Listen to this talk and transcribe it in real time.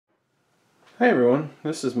Hi everyone,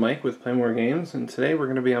 this is Mike with Play More Games, and today we're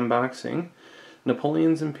going to be unboxing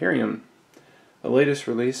Napoleon's Imperium, the latest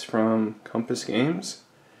release from Compass Games,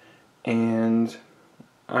 and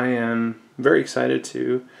I am very excited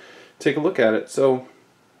to take a look at it. So,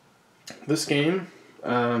 this game,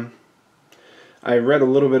 I read a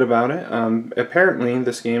little bit about it. Apparently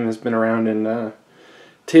this game has been around in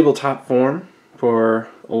tabletop form for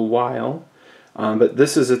a while, but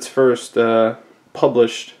this is its first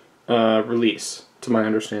published release, to my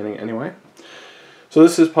understanding anyway. So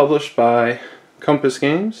this is published by Compass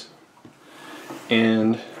Games,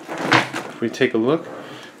 and if we take a look,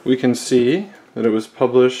 we can see that it was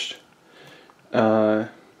published or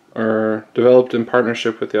developed in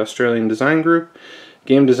partnership with the Australian design group,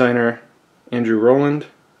 game designer Andrew Rowland,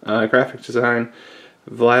 graphic design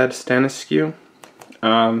Vlad Staniscu.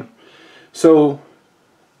 So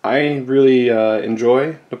I really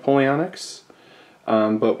enjoy Napoleonics.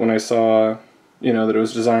 But when I saw, that it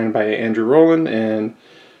was designed by Andrew Rowland and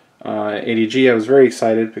ADG, I was very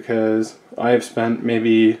excited because I have spent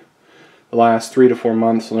maybe the last 3 to 4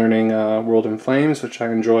 months learning World in Flames, which I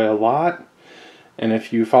enjoy a lot. And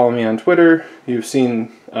if you follow me on Twitter, you've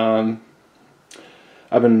seen I've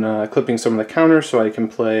been clipping some of the counters so I can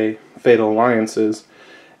play Fatal Alliances.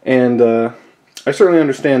 And I certainly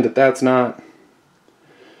understand that that's not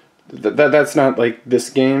like this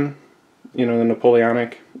game, the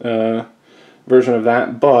Napoleonic version of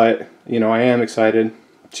that, but I am excited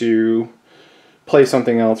to play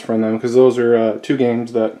something else from them because those are two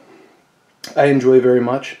games that I enjoy very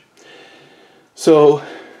much. So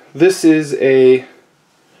this is a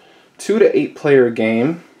 2 to 8 player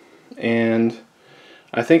game, and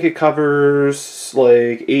I think it covers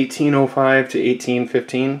like 1805 to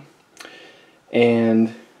 1815,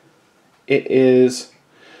 and it is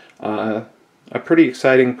a pretty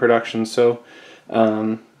exciting production. So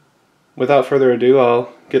without further ado,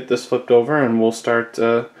 I'll get this flipped over and we'll start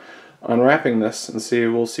unwrapping this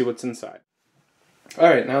and we'll see what's inside.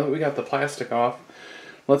 Alright, now that we got the plastic off,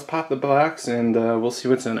 let's pop the box and we'll see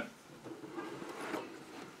what's in it.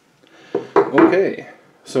 Okay,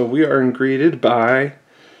 so we are greeted by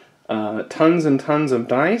tons and tons of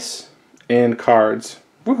dice and cards.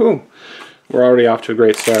 Woohoo! We're already off to a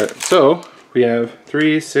great start. So we have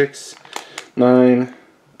 3, 6, 9,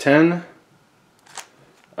 10,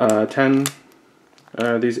 10,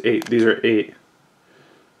 these are 8,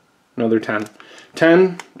 no, they're 10.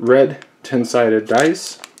 10 red 10-sided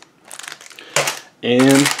dice,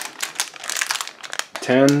 and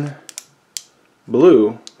 10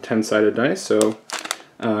 blue 10-sided dice, so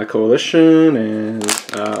Coalition and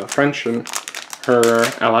French and her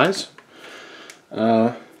allies. We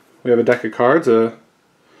have a deck of cards,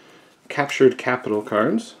 captured capital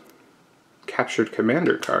cards, captured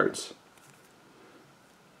commander cards,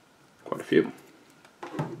 quite a few.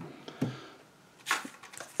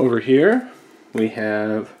 Over here we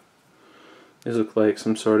have, these look like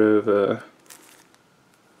some sort of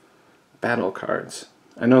battle cards.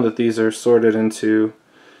 I know that these are sorted into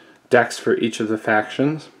decks for each of the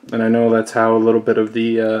factions, and I know that's how a little bit of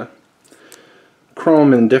the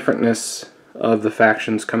chrome and differentness of the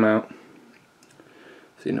factions come out.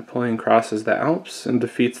 See, Napoleon crosses the Alps and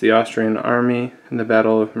defeats the Austrian army in the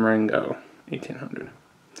Battle of Marengo, 1800.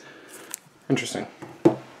 Interesting.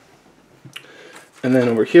 And then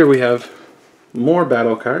over here we have more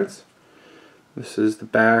battle cards. This is the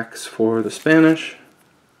backs for the Spanish.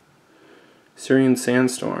 Syrian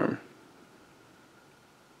Sandstorm.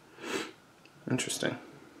 Interesting.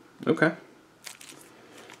 Okay.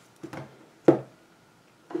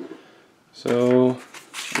 So,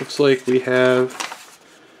 looks like we have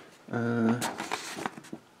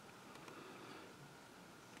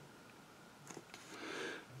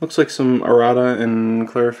looks like some errata and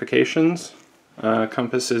clarifications.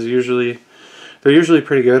 Compass is they're usually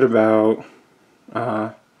pretty good about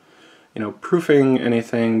proofing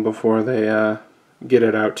anything before they get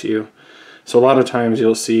it out to you. So a lot of times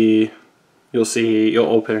you'll open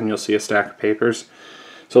and you'll see a stack of papers.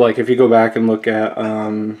 So like if you go back and look at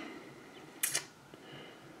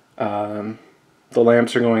the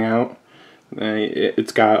lamps are going out,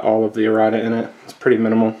 it's got all of the errata in it. It's pretty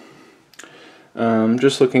minimal.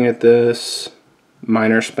 Just looking at this,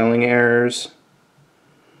 minor spelling errors,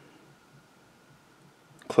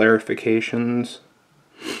 clarifications.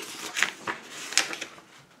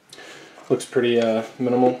 Looks pretty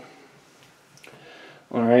minimal.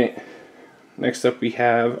 Alright, next up we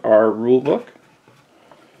have our rule book.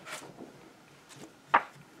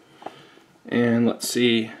 And let's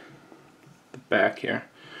see the back here.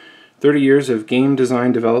 30 years of game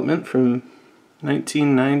design development from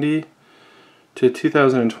 1990 to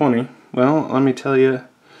 2020. Well, let me tell you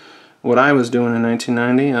what I was doing in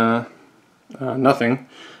 1990. Nothing.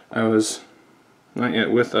 I was not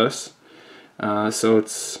yet with us. So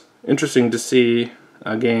it's interesting to see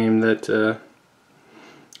a game that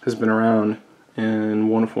has been around in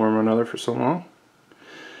one form or another for so long.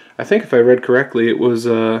 I think if I read correctly, it was,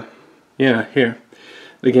 yeah, here.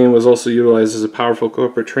 The game was also utilized as a powerful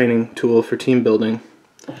corporate training tool for team building.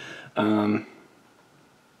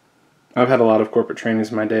 I've had a lot of corporate trainings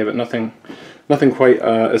in my day, but nothing quite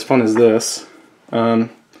as fun as this.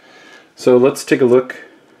 So let's take a look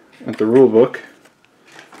at the rule book.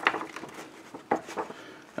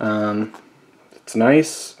 It's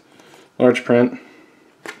nice, large print,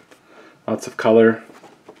 lots of color.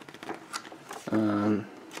 Let's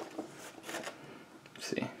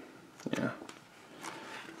see, yeah.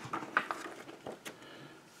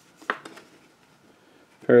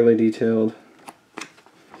 Fairly detailed.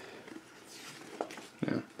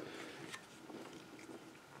 Yeah.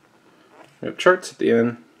 We have charts at the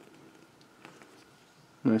end.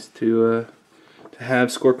 Nice to have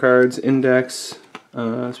scorecards, index,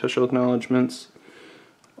 special acknowledgments,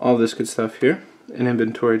 all this good stuff here. An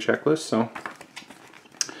inventory checklist. So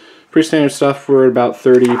pretty standard stuff. We're at about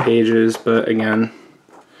 30 pages, but again,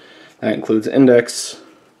 that includes index,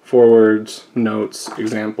 forwards, notes,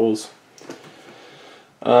 examples.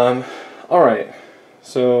 Alright,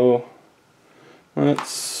 so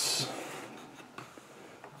let's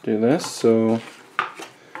do this. So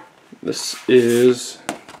this is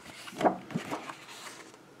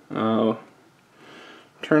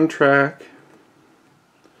turn track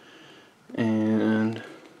and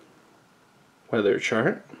weather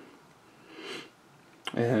chart.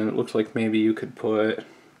 And it looks like maybe you could put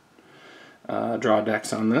draw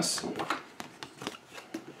decks on this.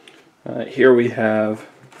 Here we have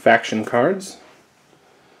faction cards.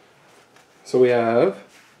 So we have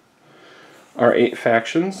our 8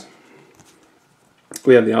 factions.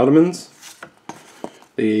 We have the Ottomans,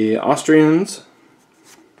 the Austrians,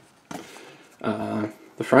 the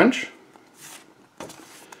French,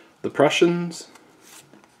 the Prussians,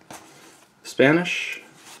 the Spanish,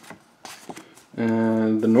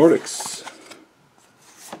 and the Nordics,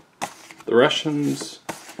 the Russians,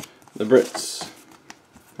 the Brits.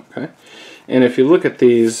 Okay, and if you look at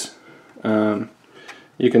these,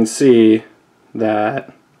 you can see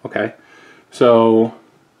that, okay, so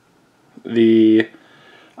the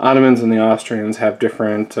Ottomans and the Austrians have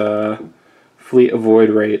different fleet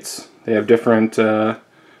avoid rates. They have different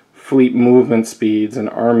fleet movement speeds and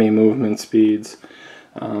army movement speeds.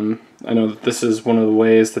 I know that this is one of the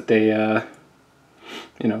ways that they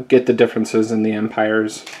you know, get the differences in the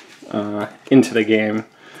empires into the game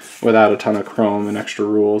without a ton of chrome and extra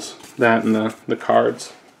rules. That and the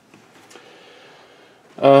cards.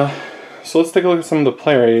 So let's take a look at some of the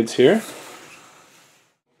player aids here.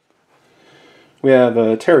 We have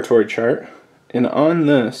a territory chart, and on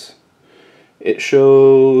this it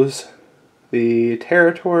shows the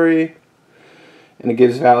territory, and it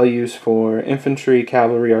gives values for infantry,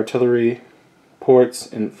 cavalry, artillery,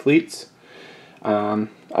 ports, and fleets. I'm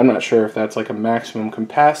not sure if that's like a maximum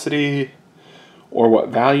capacity or what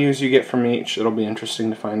values you get from each. It'll be interesting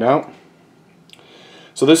to find out.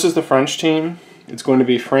 So this is the French team. It's going to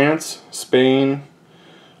be France, Spain,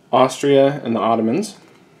 Austria, and the Ottomans.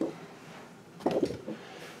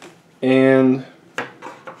 And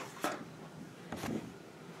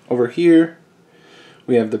over here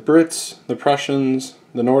we have the Brits, the Prussians,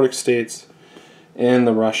 the Nordic states, and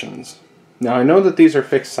the Russians. Now I know that these are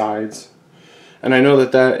fixed sides, and I know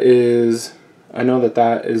that that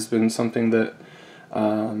has been something that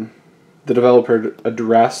the developer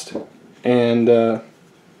addressed. And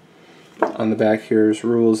on the back here is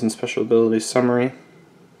rules and special abilities summary.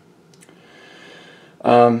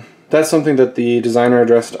 That's something that the designer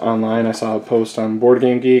addressed online. I saw a post on Board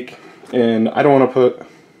Game Geek, and I don't want to put,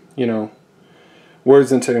 you know,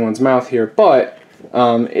 words into anyone's mouth here, but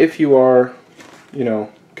if you are, you know,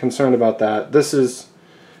 concerned about that, this is,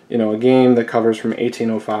 you know, a game that covers from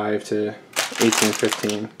 1805 to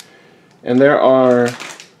 1815, and there are,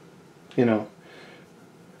 you know,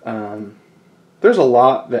 there's a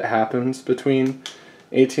lot that happens between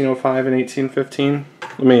 1805 and 1815.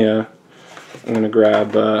 Let me, I'm going to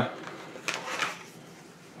grab the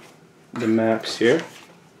maps here.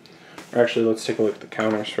 Or actually, let's take a look at the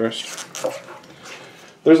counters first.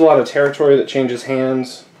 There's a lot of territory that changes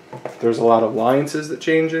hands. There's a lot of alliances that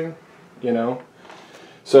changing, you know.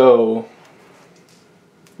 So,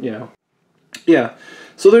 you know, yeah.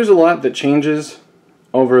 So there's a lot that changes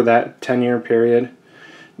over that 10-year period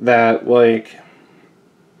that, like,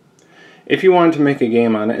 if you wanted to make a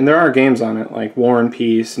game on it, and there are games on it, like War and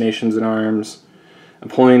Peace, Nations in Arms,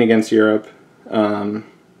 Napoleon against Europe, to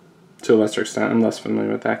a lesser extent. I'm less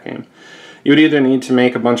familiar with that game. You would either need to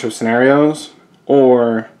make a bunch of scenarios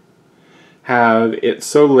or have it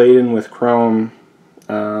so laden with Chrome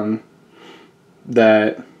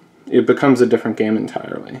that it becomes a different game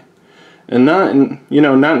entirely. And not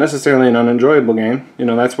necessarily an unenjoyable game.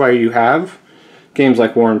 That's why you have games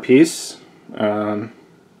like War and Peace,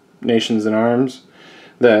 Nations in Arms,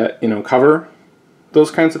 that cover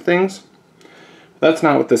those kinds of things. That's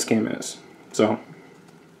not what this game is. So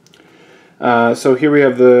here we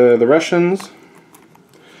have the Russians,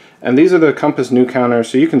 and these are the compass new counters,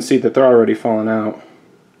 so you can see that they're already falling out.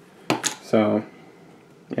 So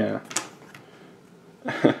yeah.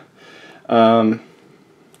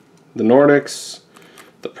 The Nordics,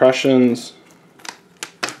 the Prussians,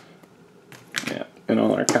 yeah, and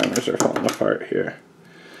all our counters are falling apart here.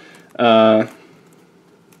 Yeah,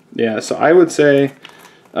 so I would say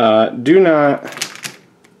do not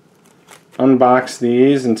unbox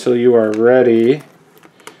these until you are ready.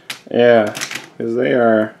 Yeah, because they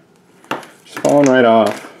are just falling right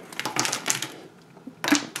off.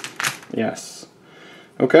 Yes.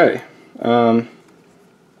 Okay.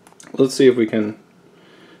 Let's see if we can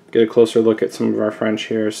get a closer look at some of our French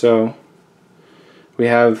here. So we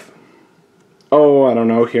have, I don't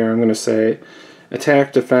know here, I'm going to say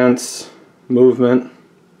attack, defense, movement,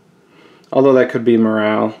 although that could be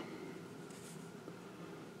morale.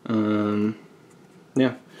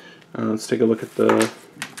 Yeah. Let's take a look at the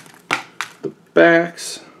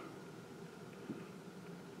backs.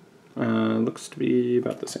 Looks to be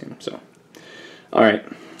about the same. So, all right.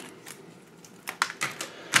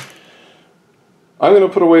 I'm going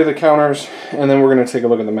to put away the counters, and then we're going to take a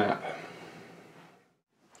look at the map.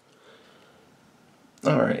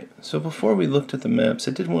 Alright, so before we looked at the maps,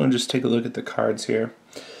 I did want to just take a look at the cards here.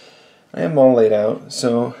 I have them all laid out.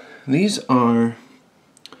 So these are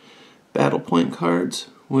battle point cards,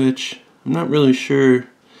 which I'm not really sure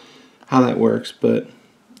how that works, but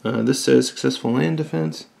this says successful land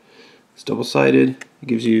defense. It's double-sided. It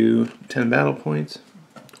gives you 10 battle points,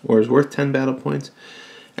 or is worth 10 battle points.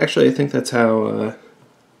 Actually, I think that's how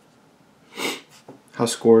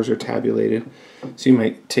scores are tabulated. So you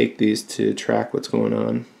might take these to track what's going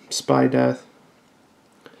on. Spy death,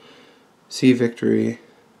 sea victory,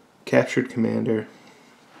 captured commander,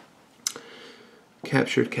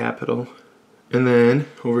 captured capital, and then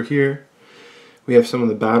over here we have some of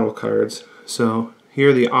the battle cards. So here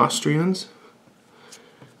are the Austrians.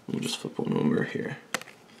 We'll just flip one over here.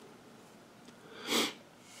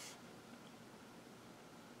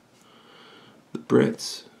 The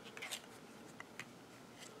Brits,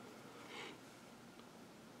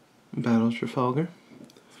 Battle of Trafalgar,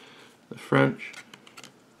 the French,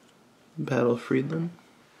 Battle of Friedland,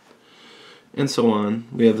 and so on.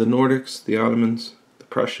 We have the Nordics, the Ottomans, the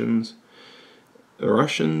Prussians, the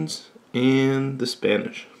Russians, and the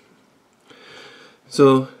Spanish.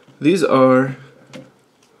 So these are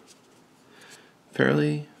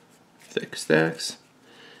fairly thick stacks,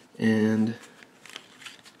 and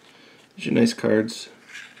these are nice cards.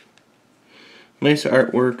 Nice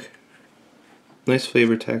artwork, nice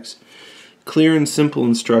flavor text, clear and simple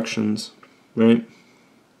instructions, right?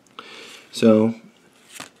 So,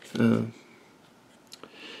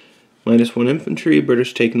 -1 infantry,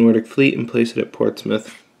 British take Nordic fleet and place it at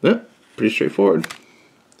Portsmouth. Pretty straightforward.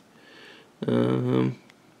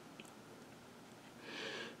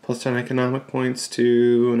 Plus 10 economic points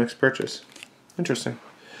to next purchase. Interesting.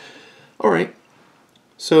 Alright,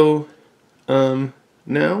 so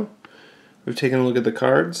now we've taken a look at the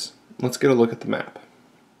cards. Let's get a look at the map.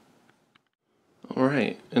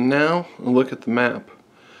 Alright, and now a look at the map.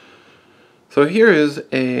 So here is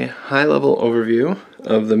a high-level overview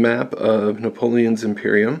of the map of Napoleon's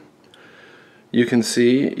Imperium. You can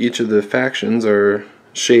see each of the factions are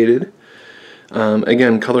shaded.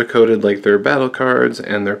 Again, color-coded like their battle cards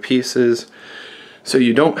and their pieces. So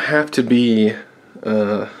you don't have to be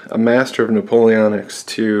a master of Napoleonics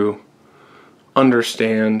to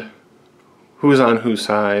understand who's on whose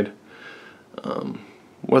side,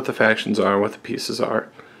 what the factions are, what the pieces are,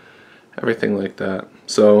 everything like that.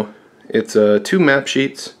 So it's 2 map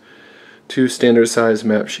sheets, 2 standard size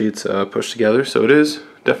map sheets pushed together, so it is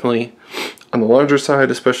definitely on the larger side,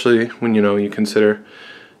 especially when you consider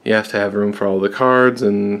you have to have room for all the cards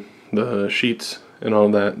and the sheets and all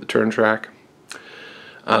that, the turn track.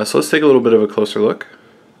 So let's take a little bit of a closer look.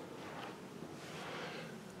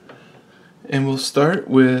 And we'll start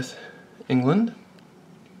with England.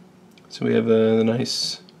 So we have the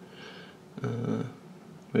nice,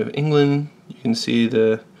 we have England. You can see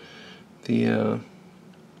the the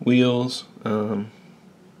wheels,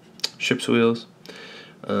 ship's wheels.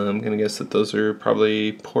 I'm going to guess that those are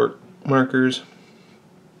probably port markers.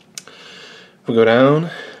 If we go down,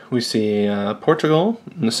 we see Portugal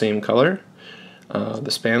in the same color,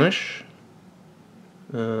 the Spanish,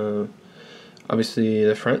 obviously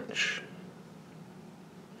the French.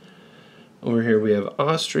 Over here we have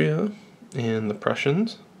Austria and the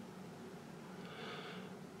Prussians.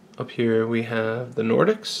 Up here we have the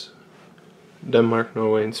Nordics, Denmark,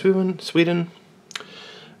 Norway, and Sweden.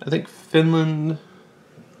 I think Finland,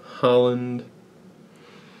 Holland,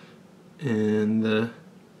 and the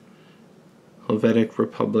Helvetic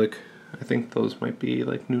Republic. I think those might be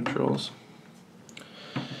like neutrals.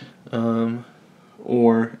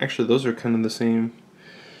 Or actually those are kind of the same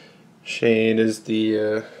shade as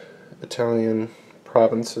the Italian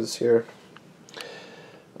provinces here.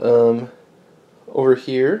 Over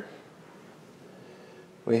here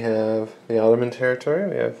we have the Ottoman territory.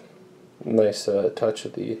 We have a nice touch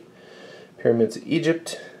of the pyramids of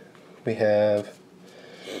Egypt. We have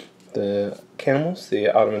the camels. The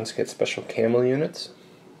Ottomans get special camel units.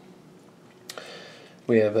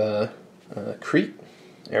 We have Crete,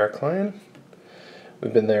 Heraclion.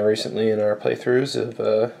 We've been there recently in our playthroughs of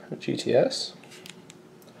GTS.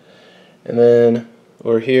 And then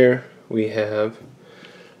over here we have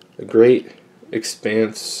the great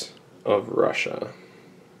expanse of Russia.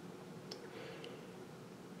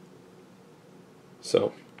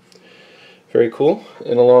 So, very cool.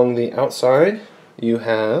 And along the outside you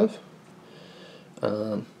have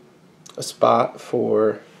a spot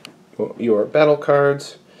for your battle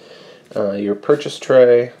cards, your purchase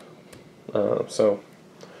tray, so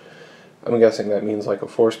I'm guessing that means like a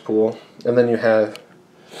force pool, and then you have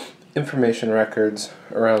information records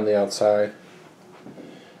around the outside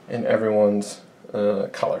in everyone's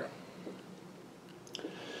color.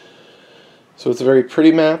 So it's a very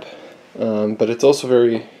pretty map, but it's also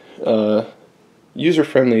very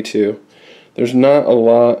user-friendly too. There's not a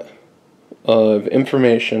lot of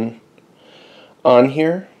information on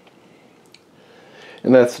here,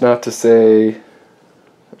 and that's not to say,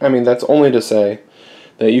 I mean, that's only to say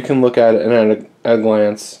that you can look at it and at a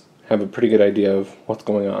glance have a pretty good idea of what's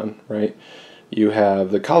going on, right? You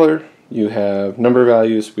have the color, you have number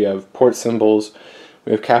values, we have port symbols,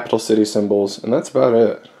 we have capital city symbols, and that's about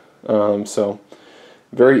it. So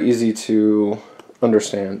very easy to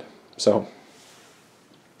understand. So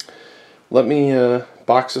let me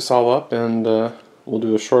box this all up, and we'll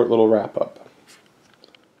do a short little wrap up.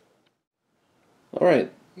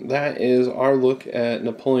 Alright, that is our look at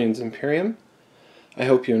Napoleon's Imperium. I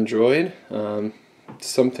hope you enjoyed. It's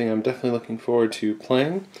something I'm definitely looking forward to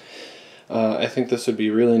playing. I think this would be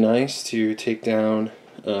really nice to take down,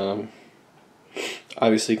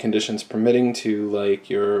 obviously conditions permitting, to like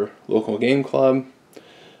your local game club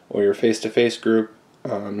or your face-to-face group,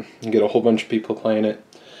 and get a whole bunch of people playing it.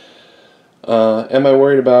 Am I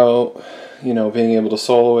worried about, being able to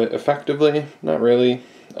solo it effectively? Not really.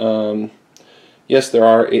 Yes, there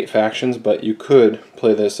are 8 factions, but you could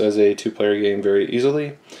play this as a 2-player game very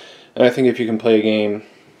easily. And I think if you can play a game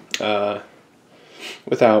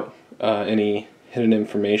without any hidden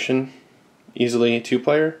information easily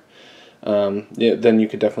 2-player, yeah, then you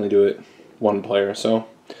could definitely do it 1-player. So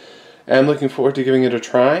I'm looking forward to giving it a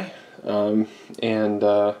try.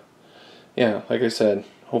 Yeah, like I said,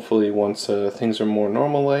 hopefully once things are more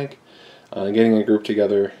normal-like, getting a group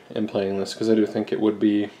together and playing this, because I do think it would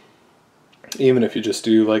be, even if you just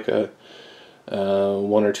do like a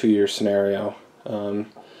 1 or 2 year scenario,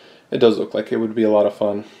 it does look like it would be a lot of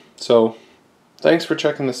fun. So thanks for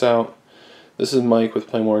checking this out. This is Mike with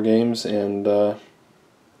Play More Games, and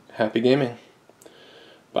happy gaming.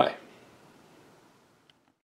 Bye.